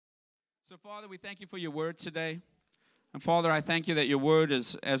So, Father, we thank you for your word today. And, Father, I thank you that your word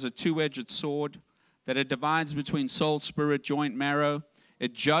is as a two-edged sword, that it divides between soul, spirit, joint, marrow.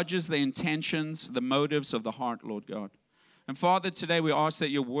 It judges the intentions, the motives of the heart, Lord God. And, Father, today we ask that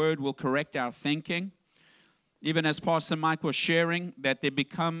your word will correct our thinking. Even as Pastor Mike was sharing, that there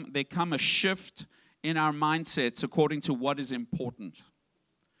come a shift in our mindsets according to what is important.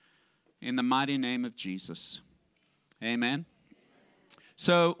 In the mighty name of Jesus. Amen.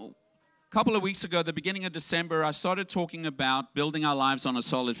 So, a couple of weeks ago, the beginning of December, I started talking about building our lives on a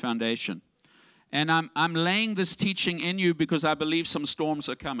solid foundation. And I'm laying this teaching in you because I believe some storms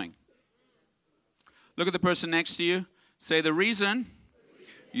are coming. Look at the person next to you. Say, the reason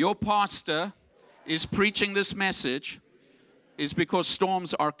your pastor is preaching this message is because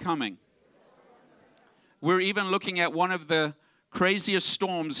storms are coming. We're even looking at one of the craziest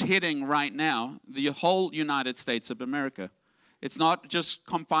storms hitting right now, the whole United States of America. It's not just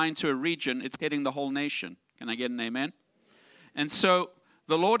confined to a region, it's hitting the whole nation. Can I get an amen? And so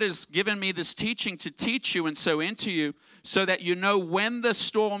the Lord has given me this teaching to teach you and sow into you so that you know when the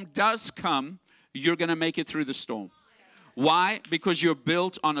storm does come, you're going to make it through the storm. Why? Because you're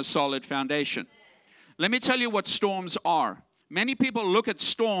built on a solid foundation. Let me tell you what storms are. Many people look at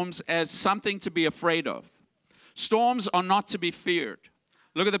storms as something to be afraid of. Storms are not to be feared.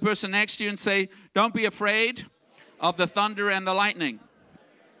 Look at the person next to you and say, don't be afraid of the thunder and the lightning.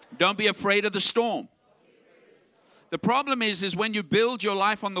 Don't be afraid of the storm. The problem is when you build your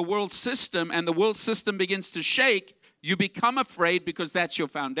life on the world system and the world system begins to shake, you become afraid because that's your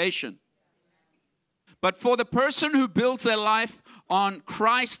foundation. But for the person who builds their life on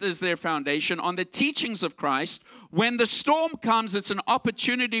Christ as their foundation, on the teachings of Christ, when the storm comes, it's an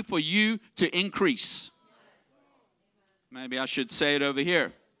opportunity for you to increase. Maybe I should say it over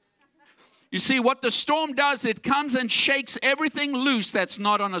here. You see, what the storm does, it comes and shakes everything loose that's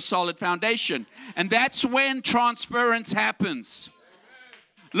not on a solid foundation. And that's when transference happens.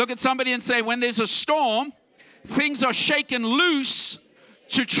 Look at somebody and say, when there's a storm, things are shaken loose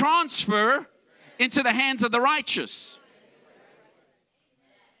to transfer into the hands of the righteous.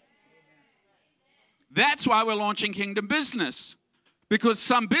 That's why we're launching Kingdom Business. Because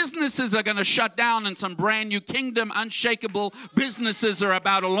some businesses are going to shut down and some brand new Kingdom unshakable businesses are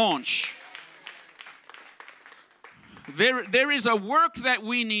about to launch. There is a work that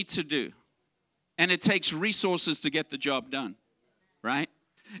we need to do. And it takes resources to get the job done. Right?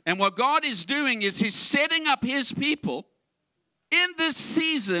 And what God is doing is He's setting up His people in this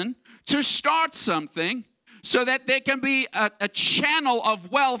season to start something so that there can be a channel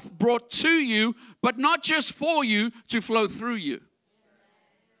of wealth brought to you, but not just for you, to flow through you.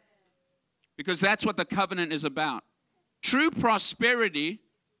 Because that's what the covenant is about. True prosperity,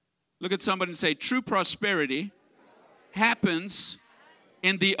 look at somebody and say, true prosperity happens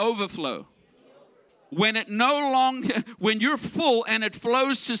in the overflow. When it no longer, when you're full and it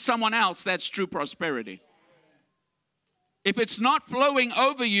flows to someone else, that's true prosperity. If it's not flowing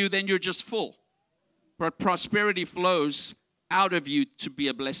over you, then you're just full. But prosperity flows out of you to be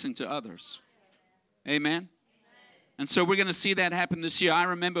a blessing to others. Amen? And so we're going to see that happen this year. I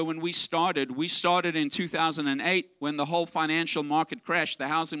remember when we started in 2008 when the whole financial market crashed, the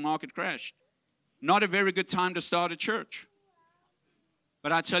housing market crashed. Not a very good time to start a church.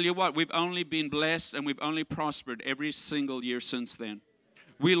 But I tell you what, we've only been blessed and we've only prospered every single year since then.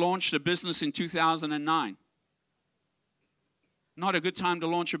 We launched a business in 2009. Not a good time to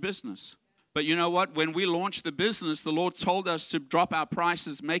launch a business. But you know what? When we launched the business, the Lord told us to drop our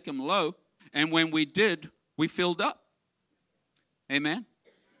prices, make them low. And when we did, we filled up. Amen?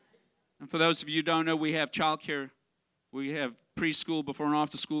 And for those of you who don't know, we have childcare. We have preschool, before and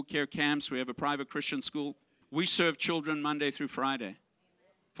after school care camps. We have a private Christian school. We serve children Monday through Friday.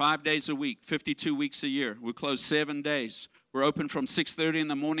 5 days a week, 52 weeks a year. We close 7 days. We're open from 6:30 in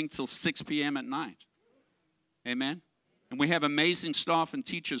the morning till 6 p.m. at night. Amen? And we have amazing staff and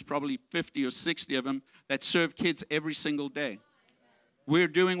teachers, probably 50 or 60 of them, that serve kids every single day. We're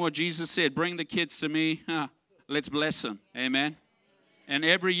doing what Jesus said, bring the kids to me, let's bless them. Amen? And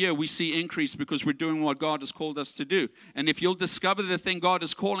every year we see increase because we're doing what God has called us to do. And if you'll discover the thing God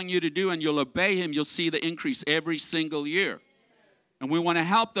is calling you to do and you'll obey Him, you'll see the increase every single year. And we want to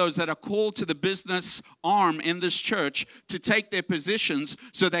help those that are called to the business arm in this church to take their positions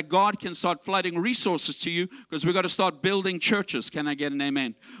so that God can start flooding resources to you, because we've got to start building churches. Can I get an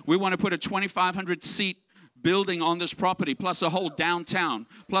amen? We want to put a 2,500 seat building on this property, plus a whole downtown,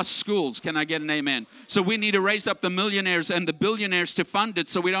 plus schools. Can I get an amen? So we need to raise up the millionaires and the billionaires to fund it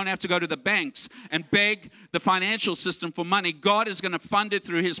so we don't have to go to the banks and beg the financial system for money. God is going to fund it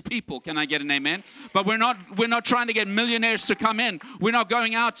through his people. Can I get an amen? But we're not trying to get millionaires to come in. We're not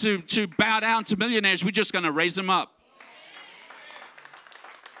going out to bow down to millionaires. We're just going to raise them up.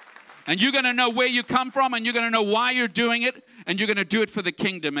 And you're going to know where you come from, and you're going to know why you're doing it, and you're going to do it for the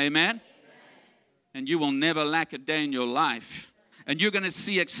kingdom. Amen? And you will never lack a day in your life. And you're going to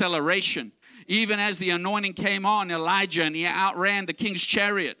see acceleration. Even as the anointing came on Elijah, and he outran the king's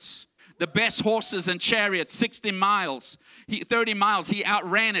chariots, the best horses and chariots, 30 miles, he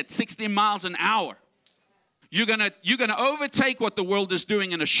outran it 60 miles an hour. You're gonna overtake what the world is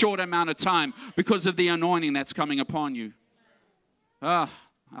doing in a short amount of time because of the anointing that's coming upon you.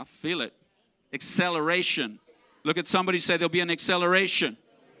 I feel it. Acceleration. Look at somebody, say there'll be an acceleration.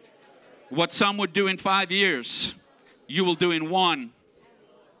 What some would do in 5 years, you will do in 1.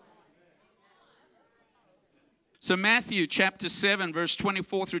 So Matthew chapter 7, verse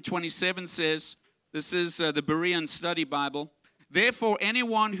 24 through 27 says, this is the Berean Study Bible, therefore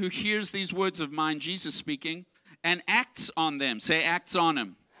anyone who hears these words of mine, Jesus speaking, and acts on them, say acts on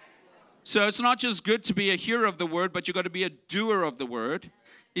them. So it's not just good to be a hearer of the word, but you've got to be a doer of the word.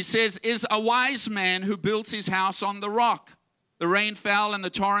 He says, is a wise man who builds his house on the rock. The rain fell and the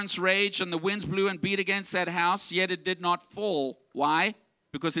torrents raged and the winds blew and beat against that house, yet it did not fall. Why?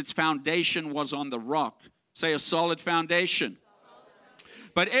 Because its foundation was on the rock. Say a solid foundation.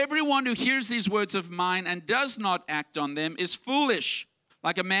 But everyone who hears these words of mine and does not act on them is foolish,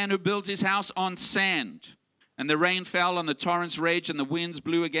 like a man who builds his house on sand. And the rain fell and the torrents raged and the winds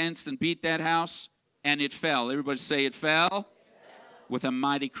blew against and beat that house, and it fell. Everybody say it fell with a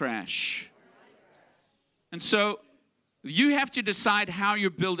mighty crash. And so you have to decide how you're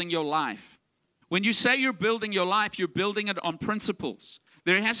building your life. When you say you're building your life, you're building it on principles.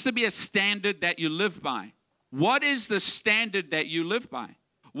 There has to be a standard that you live by. What is the standard that you live by?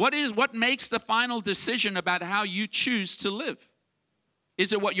 What makes the final decision about how you choose to live?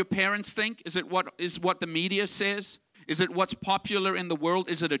 Is it what your parents think? Is it what the media says? Is it what's popular in the world?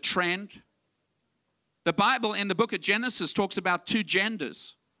 Is it a trend? The Bible in the book of Genesis talks about 2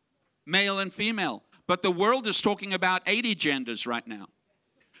 genders, male and female. But the world is talking about 80 genders right now.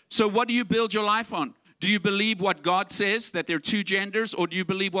 So what do you build your life on? Do you believe what God says, that there are 2 genders, or do you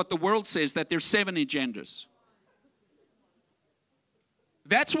believe what the world says, that there's 70 genders?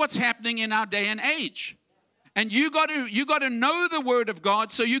 That's what's happening in our day and age. And you got to know the Word of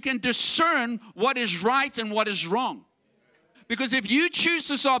God so you can discern what is right and what is wrong. Because if you choose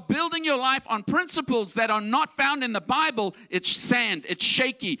to start building your life on principles that are not found in the Bible, it's sand, it's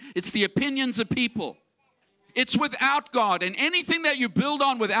shaky, it's the opinions of people. It's without God, and anything that you build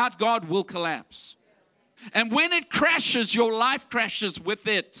on without God will collapse. And when it crashes, your life crashes with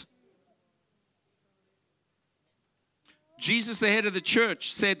it. Jesus, the head of the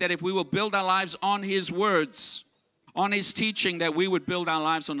church, said that if we will build our lives on his words, on his teaching, that we would build our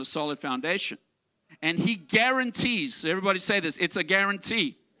lives on a solid foundation. And he guarantees, everybody say this, it's a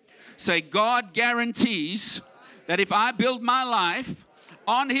guarantee. Say, God guarantees that if I build my life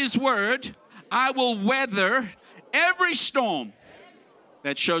on his word, I will weather every storm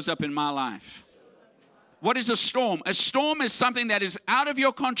that shows up in my life. What is a storm? A storm is something that is out of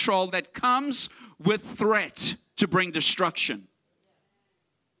your control that comes with threat to bring destruction.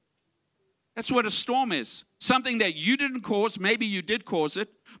 That's what a storm is. Something that you didn't cause, maybe you did cause it,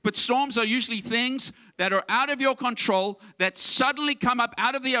 but storms are usually things that are out of your control that suddenly come up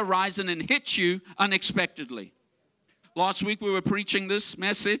out of the horizon and hit you unexpectedly. Last week we were preaching this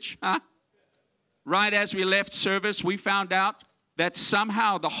message. Right as we left service, we found out that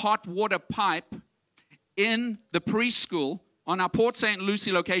somehow the hot water pipe in the preschool on our Port St.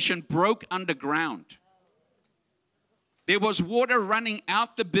 Lucie location broke underground. There was water running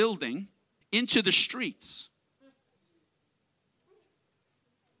out the building into the streets.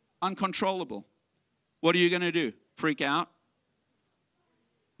 Uncontrollable. What are you going to do? Freak out?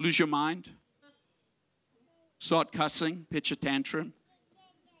 Lose your mind? Start cussing? Pitch a tantrum?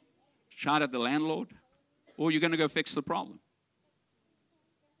 Shout at the landlord? Or you're going to go fix the problem?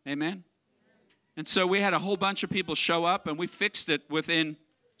 Amen? And so we had a whole bunch of people show up, and we fixed it within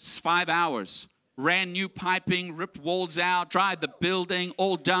 5 hours. Ran new piping, ripped walls out, dried the building,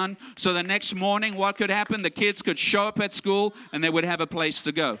 all done. So the next morning, what could happen? The kids could show up at school, and they would have a place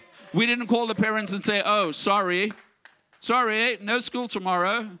to go. We didn't call the parents and say, oh, sorry, no school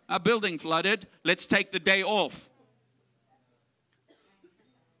tomorrow. Our building flooded. Let's take the day off.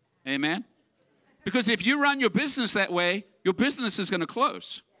 Amen? Because if you run your business that way, your business is going to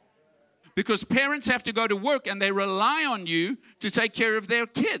close. Because parents have to go to work and they rely on you to take care of their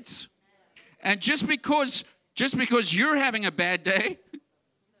kids. And just because you're having a bad day,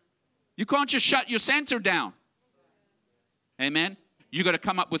 you can't just shut your center down. Amen? You got to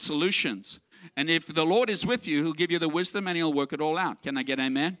come up with solutions. And if the Lord is with you, He'll give you the wisdom and He'll work it all out. Can I get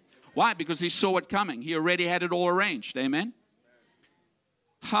amen? Why? Because He saw it coming. He already had it all arranged. Amen?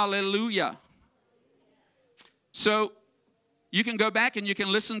 Hallelujah. So you can go back and you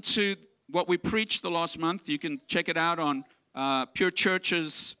can listen to what we preached the last month. You can check it out on Pure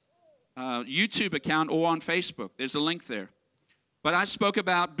Church's YouTube account or on Facebook. There's a link there. But I spoke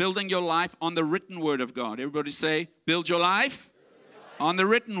about building your life on the written word of God. Everybody say, build your life on the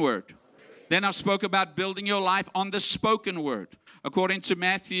written word. Then I spoke about building your life on the spoken word. According to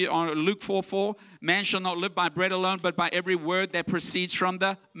Luke 4:4, man shall not live by bread alone, but by every word that proceeds from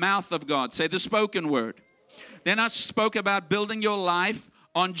the mouth of God. Say the spoken word. Then I spoke about building your life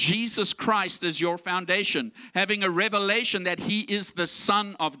on Jesus Christ as your foundation, having a revelation that He is the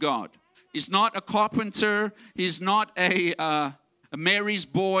Son of God. He's not a carpenter. He's not a Mary's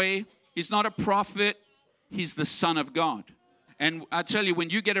boy. He's not a prophet. He's the Son of God. And I tell you, when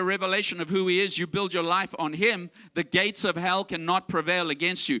you get a revelation of who He is, you build your life on Him, the gates of hell cannot prevail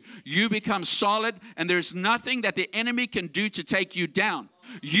against you. You become solid, and there's nothing that the enemy can do to take you down.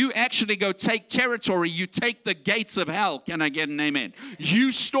 You actually go take territory. You take the gates of hell. Can I get an amen?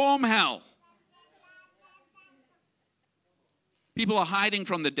 You storm hell. People are hiding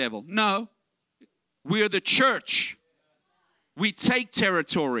from the devil. No, we're the church. We take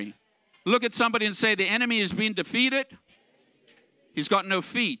territory. Look at somebody and say, the enemy is being defeated. He's got no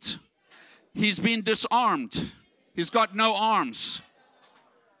feet. He's been disarmed. He's got no arms.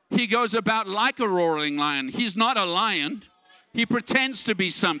 He goes about like a roaring lion. He's not a lion. He pretends to be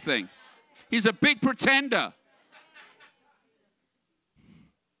something. He's a big pretender.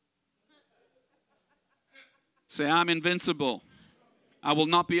 Say, I'm invincible. I will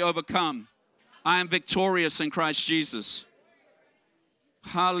not be overcome. I am victorious in Christ Jesus.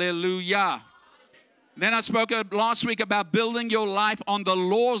 Hallelujah. Then I spoke last week about building your life on the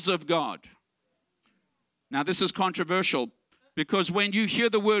laws of God. Now, this is controversial because when you hear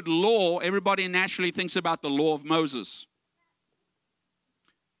the word law, everybody naturally thinks about the law of Moses.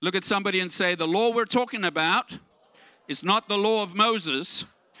 Look at somebody and say, the law we're talking about is not the law of Moses,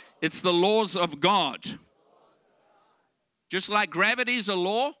 it's the laws of God. Just like gravity is a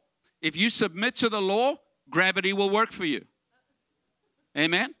law, if you submit to the law, gravity will work for you.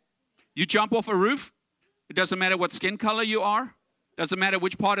 Amen? You jump off a roof, it doesn't matter what skin color you are, doesn't matter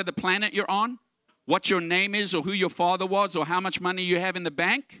which part of the planet you're on, what your name is or who your father was or how much money you have in the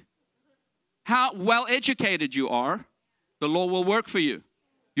bank, how well educated you are, the law will work for you.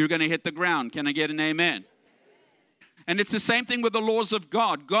 You're going to hit the ground. Can I get an amen? And it's the same thing with the laws of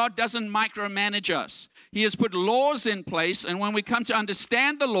God. God doesn't micromanage us. He has put laws in place, and when we come to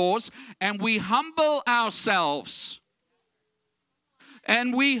understand the laws and we humble ourselves,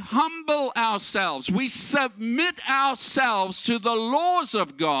 we submit ourselves to the laws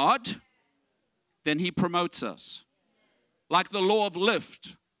of God, then He promotes us. Like the law of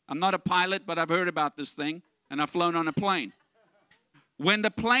lift. I'm not a pilot, but I've heard about this thing, and I've flown on a plane. When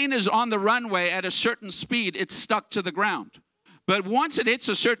the plane is on the runway at a certain speed, it's stuck to the ground. But once it hits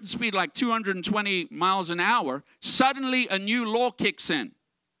a certain speed, like 220 miles an hour, suddenly a new law kicks in.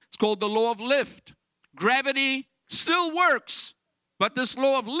 It's called the law of lift. Gravity still works, but this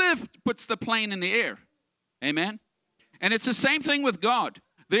law of lift puts the plane in the air. Amen? And it's the same thing with God.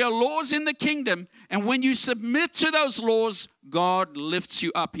 There are laws in the kingdom, and when you submit to those laws, God lifts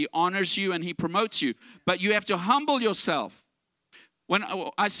you up. He honors you and He promotes you. But you have to humble yourself. When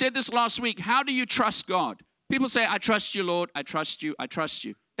I said this last week, how do you trust God? People say, I trust you, Lord. I trust you. I trust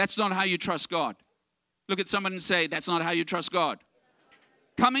you. That's not how you trust God. Look at someone and say, that's not how you trust God.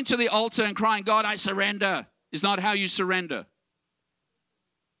 Coming to the altar and crying, God, I surrender, is not how you surrender.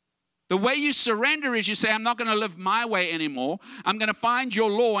 The way you surrender is you say, I'm not going to live my way anymore. I'm going to find your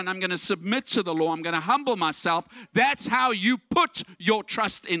law and I'm going to submit to the law. I'm going to humble myself. That's how you put your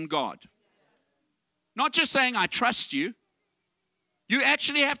trust in God. Not just saying, I trust you. You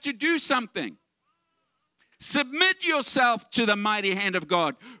actually have to do something. Submit yourself to the mighty hand of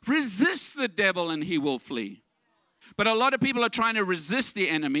God. Resist the devil and he will flee. But a lot of people are trying to resist the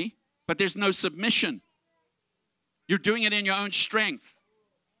enemy, but there's no submission. You're doing it in your own strength.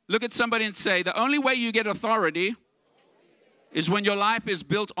 Look at somebody and say, the only way you get authority is when your life is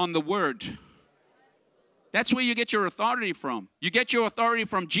built on the Word. That's where you get your authority from. You get your authority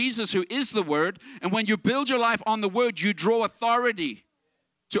from Jesus, who is the Word. And when you build your life on the Word, you draw authority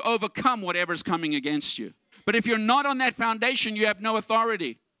to overcome whatever's coming against you. But if you're not on that foundation, you have no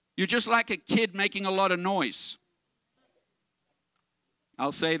authority. You're just like a kid making a lot of noise.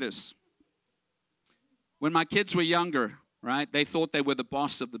 I'll say this. When my kids were younger, right, they thought they were the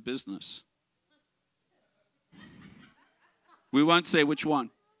boss of the business. We won't say which one.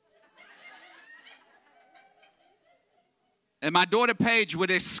 And my daughter Paige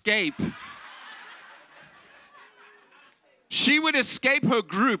would escape. She would escape her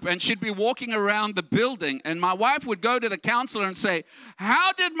group and she'd be walking around the building. And my wife would go to the counselor and say,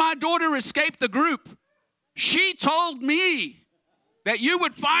 "How did my daughter escape the group? She told me that you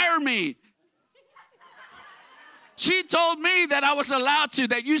would fire me. She told me that I was allowed to,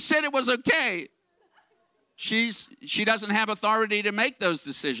 that you said it was okay." She doesn't have authority to make those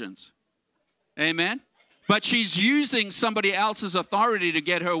decisions. Amen? But she's using somebody else's authority to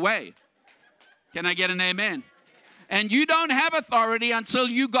get her way. Can I get an amen? And you don't have authority until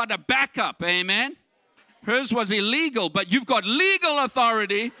you got a backup. Amen? Hers was illegal, but you've got legal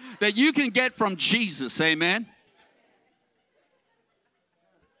authority that you can get from Jesus. Amen?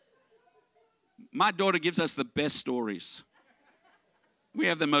 My daughter gives us the best stories. We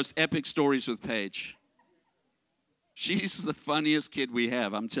have the most epic stories with Paige. She's the funniest kid we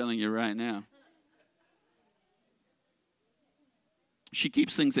have, I'm telling you right now. She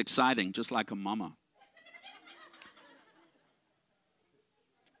keeps things exciting, just like a mama.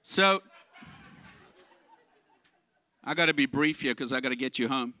 So, I got to be brief here because I got to get you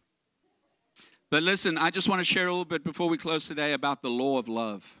home. But listen, I just want to share a little bit before we close today about the law of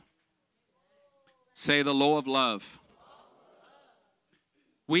love. Say the law of love.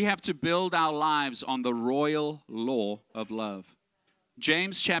 We have to build our lives on the royal law of love.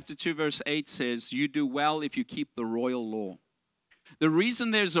 James chapter 2 verse 8 says, "You do well if you keep the royal law." The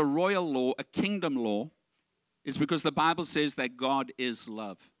reason there's a royal law, a kingdom law, is because the Bible says that God is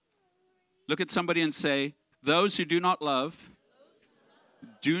love. Look at somebody and say, "Those who do not love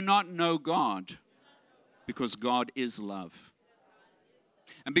do not know God, because God is love."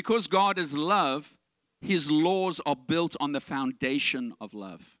 And because God is love, His laws are built on the foundation of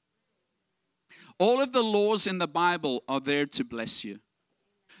love. All of the laws in the Bible are there to bless you.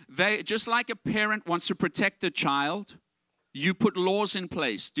 They, just like a parent wants to protect a child, you put laws in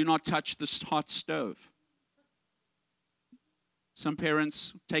place. Do not touch the hot stove. Some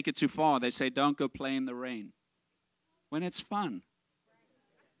parents take it too far. They say, "Don't go play in the rain," when it's fun.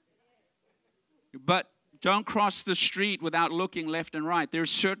 But don't cross the street without looking left and right. There are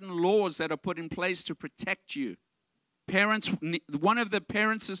certain laws that are put in place to protect you. Parents, one of the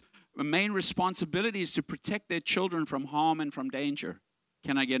parents' main responsibilities is to protect their children from harm and from danger.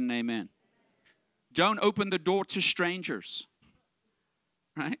 Can I get an amen? Don't open the door to strangers,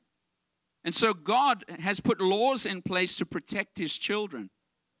 right? And so God has put laws in place to protect His children,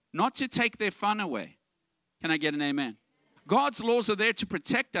 not to take their fun away. Can I get an amen? God's laws are there to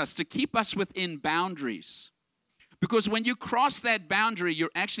protect us, to keep us within boundaries. Because when you cross that boundary,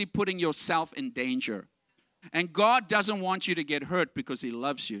 you're actually putting yourself in danger. And God doesn't want you to get hurt because He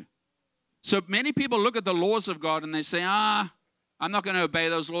loves you. So many people look at the laws of God and they say, I'm not going to obey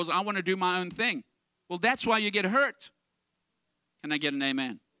those laws. I want to do my own thing. Well, that's why you get hurt. Can I get an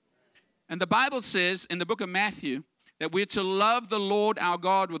amen? And the Bible says in the book of Matthew that we're to love the Lord our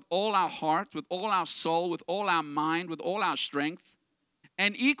God with all our heart, with all our soul, with all our mind, with all our strength.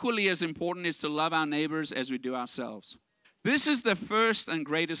 And equally as important is to love our neighbors as we do ourselves. This is the first and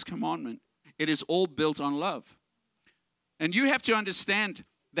greatest commandment. It is all built on love. And you have to understand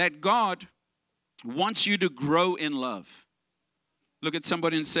that God wants you to grow in love. Look at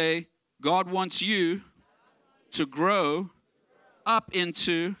somebody and say, God wants you to grow up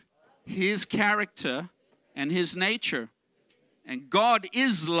into His character and His nature. And God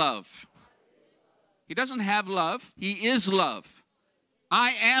is love. He doesn't have love. He is love.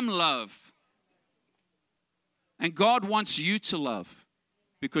 I am love. And God wants you to love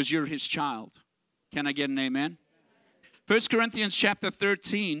because you're His child. Can I get an amen? 1 Corinthians chapter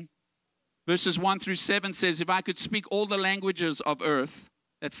 13, verses 1 through 7 says, if I could speak all the languages of earth,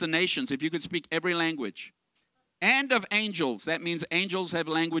 that's the nations, if you could speak every language, and of angels, that means angels have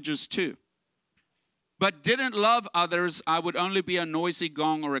languages too, but didn't love others, I would only be a noisy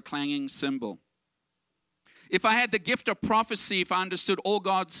gong or a clanging cymbal. If I had the gift of prophecy, if I understood all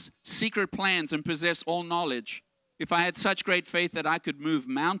God's secret plans and possessed all knowledge, if I had such great faith that I could move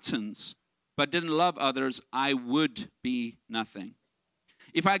mountains, but didn't love others, I would be nothing.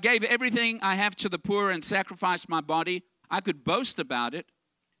 If I gave everything I have to the poor and sacrificed my body, I could boast about it,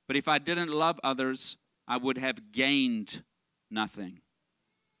 but if I didn't love others, I would have gained nothing.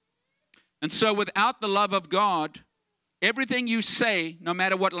 And so without the love of God, everything you say, no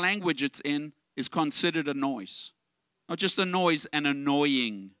matter what language it's in, is considered a noise. Not just a noise, an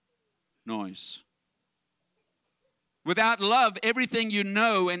annoying noise. Without love, everything you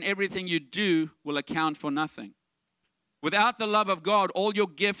know and everything you do will account for nothing. Without the love of God, all your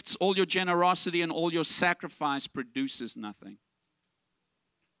gifts, all your generosity, and all your sacrifice produces nothing.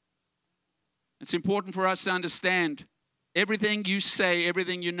 It's important for us to understand everything you say,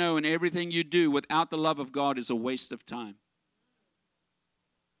 everything you know, and everything you do without the love of God is a waste of time.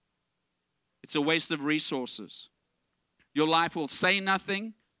 It's a waste of resources. Your life will say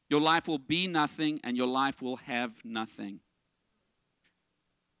nothing, your life will be nothing, and your life will have nothing.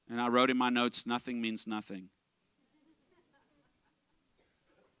 And I wrote in my notes, nothing means nothing.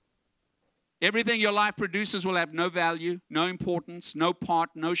 Everything your life produces will have no value, no importance, no part,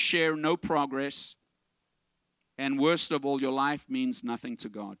 no share, no progress. And worst of all, your life means nothing to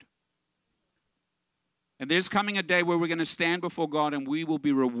God. And there's coming a day where we're going to stand before God and we will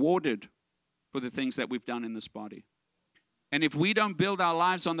be rewarded for the things that we've done in this body. And if we don't build our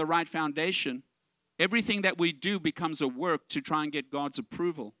lives on the right foundation, everything that we do becomes a work to try and get God's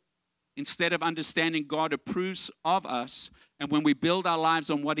approval. Instead of understanding God approves of us, and when we build our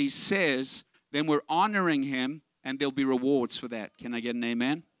lives on what He says, then we're honoring Him, and there'll be rewards for that. Can I get an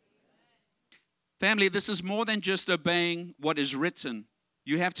amen? Family, this is more than just obeying what is written.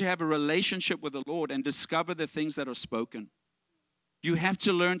 You have to have a relationship with the Lord and discover the things that are spoken. You have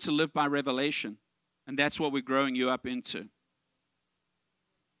to learn to live by revelation, and that's what we're growing you up into.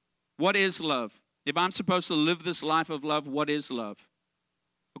 What is love? If I'm supposed to live this life of love, what is love?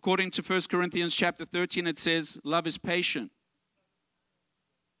 According to 1 Corinthians chapter 13, it says, love is patient.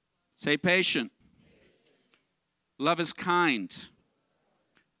 Say patient. Love is kind.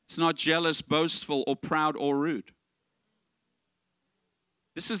 It's not jealous, boastful, or proud, or rude.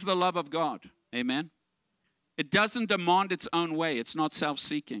 This is the love of God. Amen. It doesn't demand its own way. It's not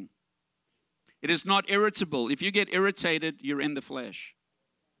self-seeking. It is not irritable. If you get irritated, you're in the flesh.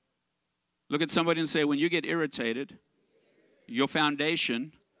 Look at somebody and say, when you get irritated, your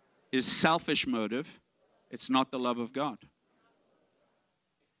foundation is selfish motive. It's not the love of God.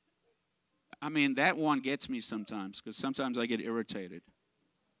 I mean, that one gets me sometimes, because sometimes I get irritated.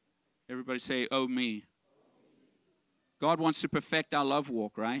 Everybody say, oh, me. God wants to perfect our love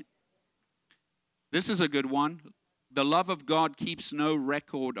walk, right? This is a good one. The love of God keeps no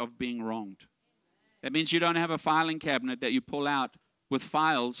record of being wronged. That means you don't have a filing cabinet that you pull out with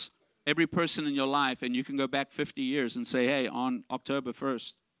files, every person in your life, and you can go back 50 years and say, hey, on October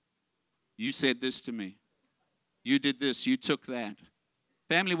 1st, you said this to me. You did this. You took that.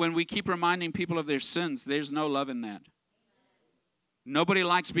 Family, when we keep reminding people of their sins, there's no love in that. Nobody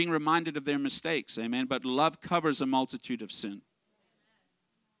likes being reminded of their mistakes, amen? But love covers a multitude of sin.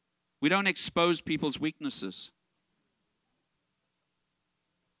 We don't expose people's weaknesses.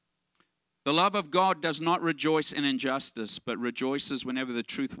 The love of God does not rejoice in injustice, but rejoices whenever the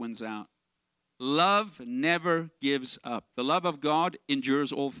truth wins out. Love never gives up. The love of God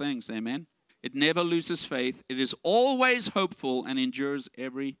endures all things, amen? It never loses faith. It is always hopeful and endures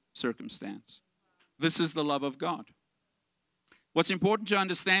every circumstance. This is the love of God. What's important to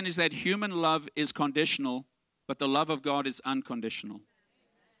understand is that human love is conditional, but the love of God is unconditional.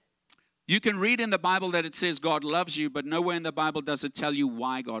 You can read in the Bible that it says God loves you, but nowhere in the Bible does it tell you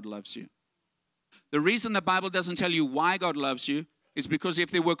why God loves you. The reason the Bible doesn't tell you why God loves you is because if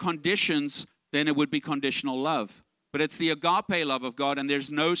there were conditions, then it would be conditional love. But it's the agape love of God, and there's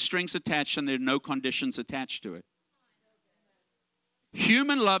no strings attached and there are no conditions attached to it.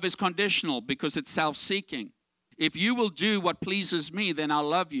 Human love is conditional because it's self-seeking. If you will do what pleases me, then I'll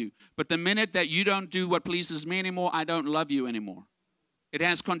love you. But the minute that you don't do what pleases me anymore, I don't love you anymore. It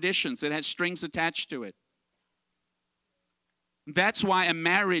has conditions. It has strings attached to it. That's why a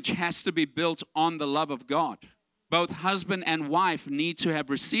marriage has to be built on the love of God. Both husband and wife need to have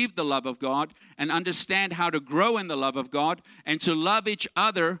received the love of God and understand how to grow in the love of God and to love each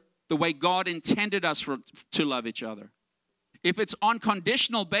other the way God intended us to love each other. If it's on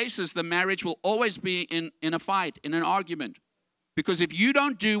conditional basis, the marriage will always be in a fight, in an argument. Because if you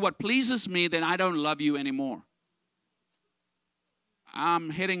don't do what pleases me, then I don't love you anymore.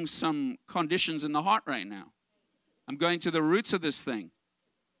 I'm hitting some conditions in the heart right now. I'm going to the roots of this thing.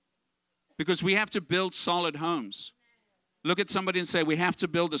 Because we have to build solid homes. Look at somebody and say, we have to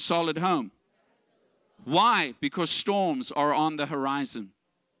build a solid home. Why? Because storms are on the horizon.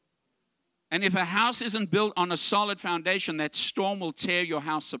 And if a house isn't built on a solid foundation, that storm will tear your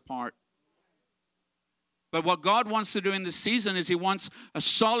house apart. But what God wants to do in this season is He wants a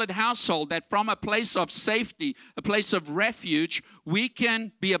solid household that from a place of safety, a place of refuge, we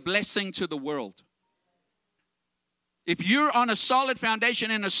can be a blessing to the world. If you're on a solid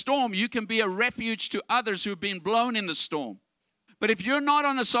foundation in a storm, you can be a refuge to others who've been blown in the storm. But if you're not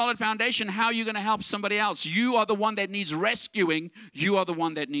on a solid foundation, how are you going to help somebody else? You are the one that needs rescuing. You are the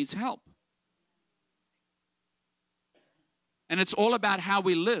one that needs help. And it's all about how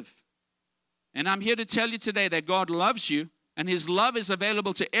we live. And I'm here to tell you today that God loves you, and His love is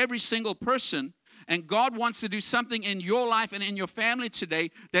available to every single person. And God wants to do something in your life and in your family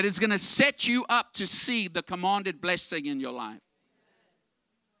today that is going to set you up to see the commanded blessing in your life.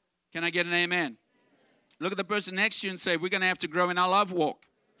 Can I get an amen? Look at the person next to you and say, we're going to have to grow in our love walk.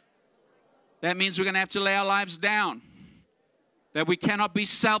 That means we're going to have to lay our lives down. That we cannot be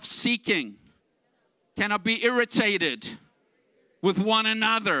self-seeking, cannot be irritated with one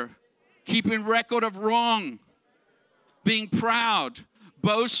another, keeping record of wrong, being proud,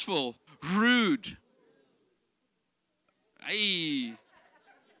 boastful, rude. Hey.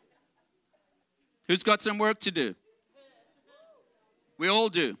 Who's got some work to do? We all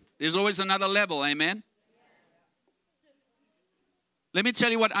do. There's always another level, amen? Let me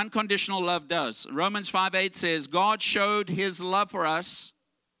tell you what unconditional love does. Romans 5:8 says, God showed His love for us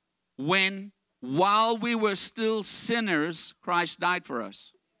when, while we were still sinners, Christ died for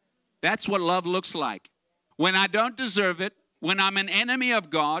us. That's what love looks like. When I don't deserve it, when I'm an enemy of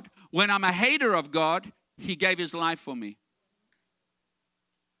God, when I'm a hater of God, He gave His life for me.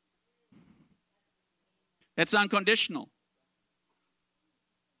 That's unconditional.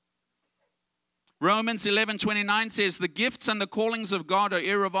 Romans 11:29 says, the gifts and the callings of God are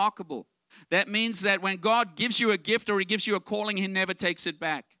irrevocable. That means that when God gives you a gift or He gives you a calling, He never takes it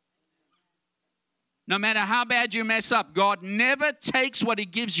back. No matter how bad you mess up, God never takes what He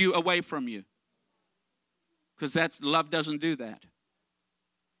gives you away from you. Because love doesn't do that.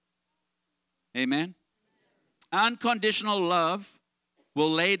 Amen? Unconditional love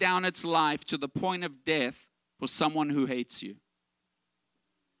will lay down its life to the point of death for someone who hates you.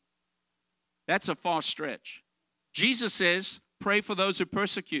 That's a far stretch. Jesus says, pray for those who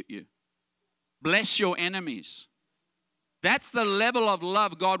persecute you. Bless your enemies. That's the level of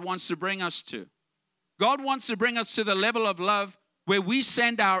love God wants to bring us to. God wants to bring us to the level of love where we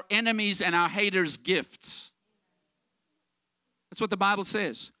send our enemies and our haters gifts. That's what the Bible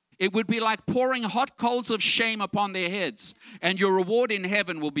says. It would be like pouring hot coals of shame upon their heads, and your reward in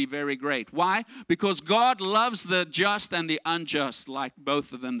heaven will be very great. Why? Because God loves the just and the unjust, like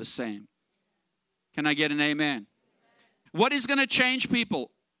both of them the same. Can I get an amen? What is going to change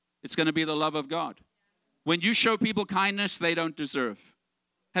people? It's going to be the love of God. When you show people kindness they don't deserve.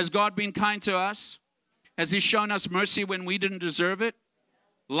 Has God been kind to us? Has He shown us mercy when we didn't deserve it?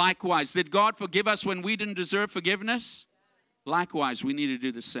 Likewise. Did God forgive us when we didn't deserve forgiveness? Likewise, we need to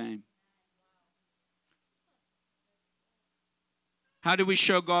do the same. How do we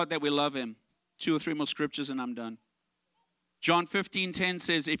show God that we love Him? 2 or 3 more scriptures and I'm done. John 15:10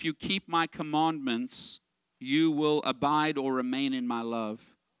 says, if you keep my commandments, you will abide or remain in my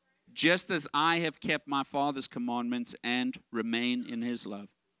love, just as I have kept my Father's commandments and remain in His love.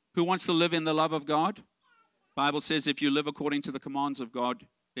 Who wants to live in the love of God? The Bible says if you live according to the commands of God,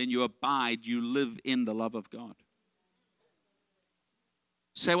 then you abide, you live in the love of God.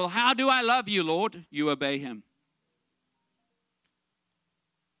 Say, well, how do I love you, Lord? You obey Him.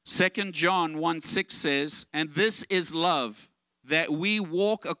 2 John 1:6 says, and this is love, that we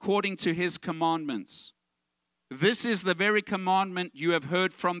walk according to His commandments. This is the very commandment you have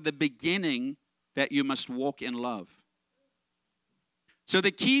heard from the beginning, that you must walk in love. So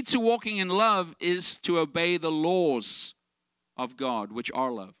the key to walking in love is to obey the laws of God, which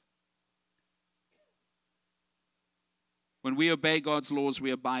are love. When we obey God's laws, we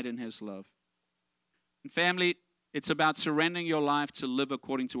abide in His love. And family, it's about surrendering your life to live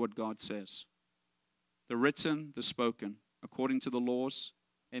according to what God says. The written, the spoken, according to the laws.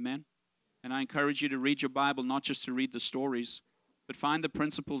 Amen. And I encourage you to read your Bible, not just to read the stories, but find the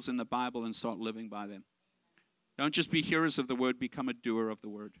principles in the Bible and start living by them. Don't just be hearers of the word, become a doer of the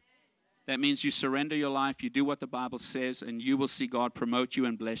word. That means you surrender your life, you do what the Bible says, and you will see God promote you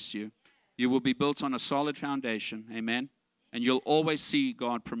and bless you. You will be built on a solid foundation. Amen. And you'll always see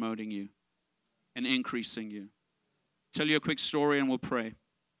God promoting you and increasing you. I'll tell you a quick story and we'll pray.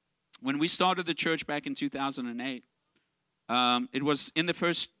 When we started the church back in 2008, it was in the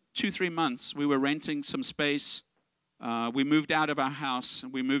first 2-3 months, we were renting some space. We moved out of our house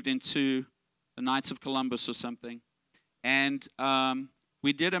and we moved into the Knights of Columbus or something. And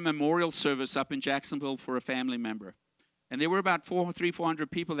we did a memorial service up in Jacksonville for a family member. And there were about 400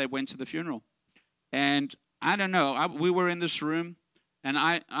 people that went to the funeral. And I don't know, we were in this room and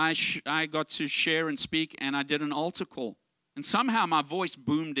I got to share and speak and I did an altar call. And somehow my voice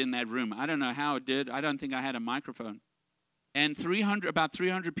boomed in that room. I don't know how it did. I don't think I had a microphone. And about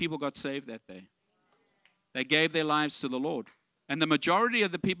 300 people got saved that day. They gave their lives to the Lord. And the majority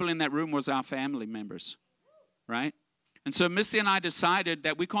of the people in that room was our family members, right? And so Missy and I decided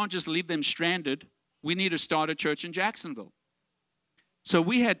that we can't just leave them stranded. We need to start a church in Jacksonville. So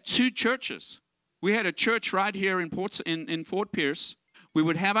we had 2 churches. We had a church right here in Fort Pierce. We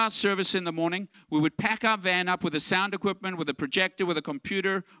would have our service in the morning. We would pack our van up with the sound equipment, with a projector, with a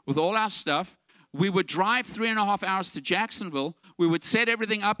computer, with all our stuff. We would drive 3.5 hours to Jacksonville. We would set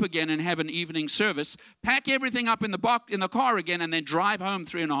everything up again and have an evening service, pack everything up in the car again, and then drive home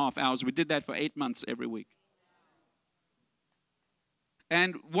 3.5 hours. We did that for 8 months every week.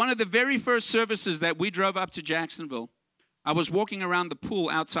 And one of the very first services that we drove up to Jacksonville, I was walking around the pool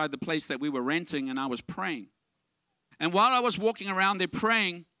outside the place that we were renting, and I was praying. And while I was walking around there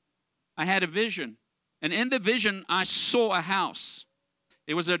praying, I had a vision. And in the vision, I saw a house.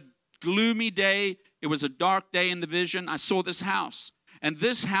 It was a gloomy day. It was a dark day in the vision. I saw this house. And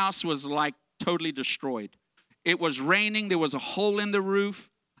this house was like totally destroyed. It was raining. There was a hole in the roof.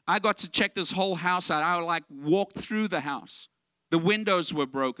 I got to check this whole house out. I walked through the house. The windows were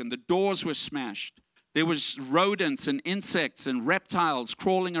broken. The doors were smashed. There was rodents and insects and reptiles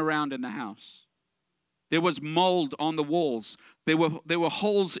crawling around in the house. There was mold on the walls. There were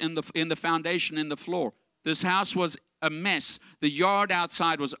holes in the foundation, in the floor. This house was a mess. The yard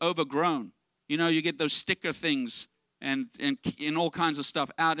outside was overgrown. You know, you get those sticker things and all kinds of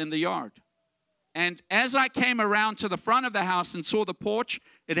stuff out in the yard. And as I came around to the front of the house and saw the porch,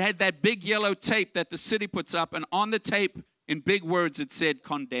 it had that big yellow tape that the city puts up. And on the tape, in big words, it said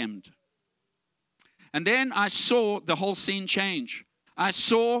condemned. And then I saw the whole scene change. I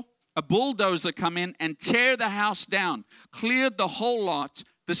saw a bulldozer come in and tear the house down, cleared the whole lot.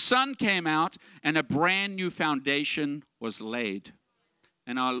 The sun came out, and a brand new foundation was laid.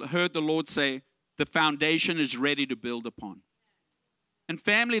 And I heard the Lord say, the foundation is ready to build upon. And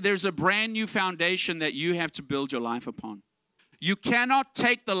family, there's a brand new foundation that you have to build your life upon. You cannot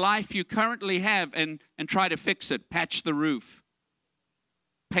take the life you currently have and try to fix it, patch the roof,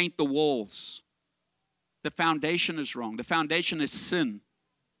 paint the walls. The foundation is wrong. The foundation is sin.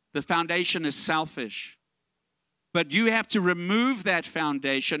 The foundation is selfish. But you have to remove that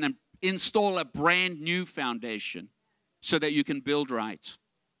foundation and install a brand new foundation so that you can build right.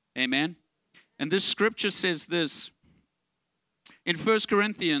 Amen? And this scripture says this. In 1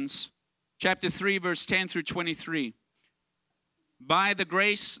 Corinthians chapter 3, verse 10 through 23. By the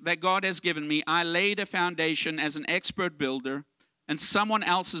grace that God has given me, I laid a foundation as an expert builder, and someone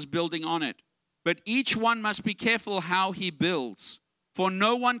else is building on it. But each one must be careful how he builds. For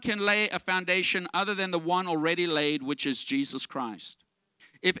no one can lay a foundation other than the one already laid, which is Jesus Christ.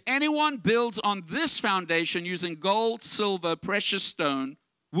 If anyone builds on this foundation using gold, silver, precious stone,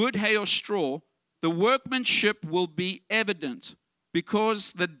 wood, hay, or straw, the workmanship will be evident,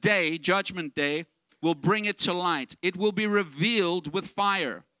 because the day, judgment day, will bring it to light. It will be revealed with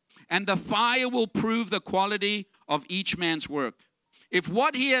fire, and the fire will prove the quality of each man's work. If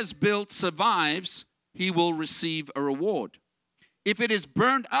what he has built survives, he will receive a reward. If it is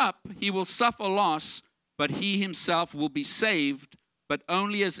burned up, he will suffer loss, but he himself will be saved, but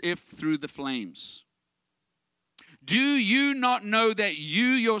only as if through the flames. Do you not know that you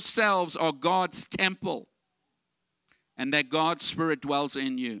yourselves are God's temple, and that God's Spirit dwells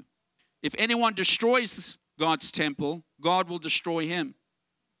in you? If anyone destroys God's temple, God will destroy him.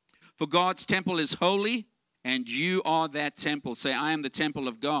 For God's temple is holy, and you are that temple. Say, I am the temple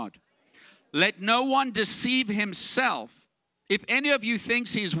of God. Let no one deceive himself. If any of you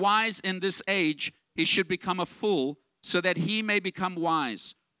thinks he's wise in this age, he should become a fool, so that he may become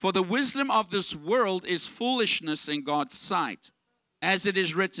wise. For the wisdom of this world is foolishness in God's sight. As it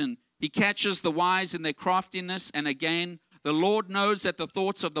is written, he catches the wise in their craftiness. And again, the Lord knows that the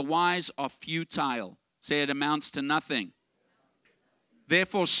thoughts of the wise are futile. Say, it amounts to nothing.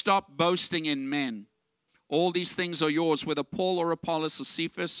 Therefore, stop boasting in men. All these things are yours, whether Paul or Apollos or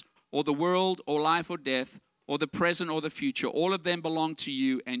Cephas, or the world, or life or death, or the present or the future. All of them belong to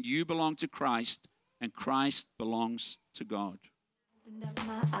you, and you belong to Christ, and Christ belongs to God. Opened up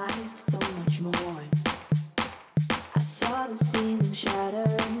my eyes to so much more. I saw the ceiling shatter.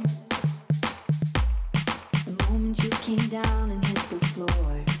 The moment you came down and hit the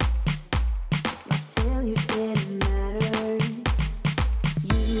floor, my failure didn't matter.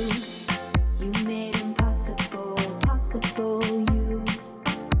 You made impossible possible.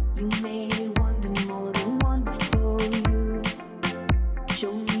 You made wonder more than one before. You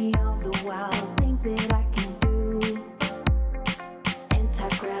show me all the wild things that I can do.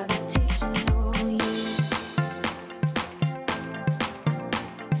 Anti-gravitational, you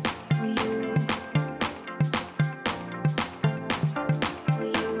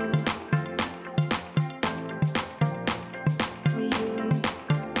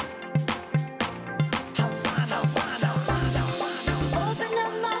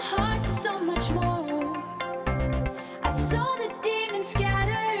heart to so much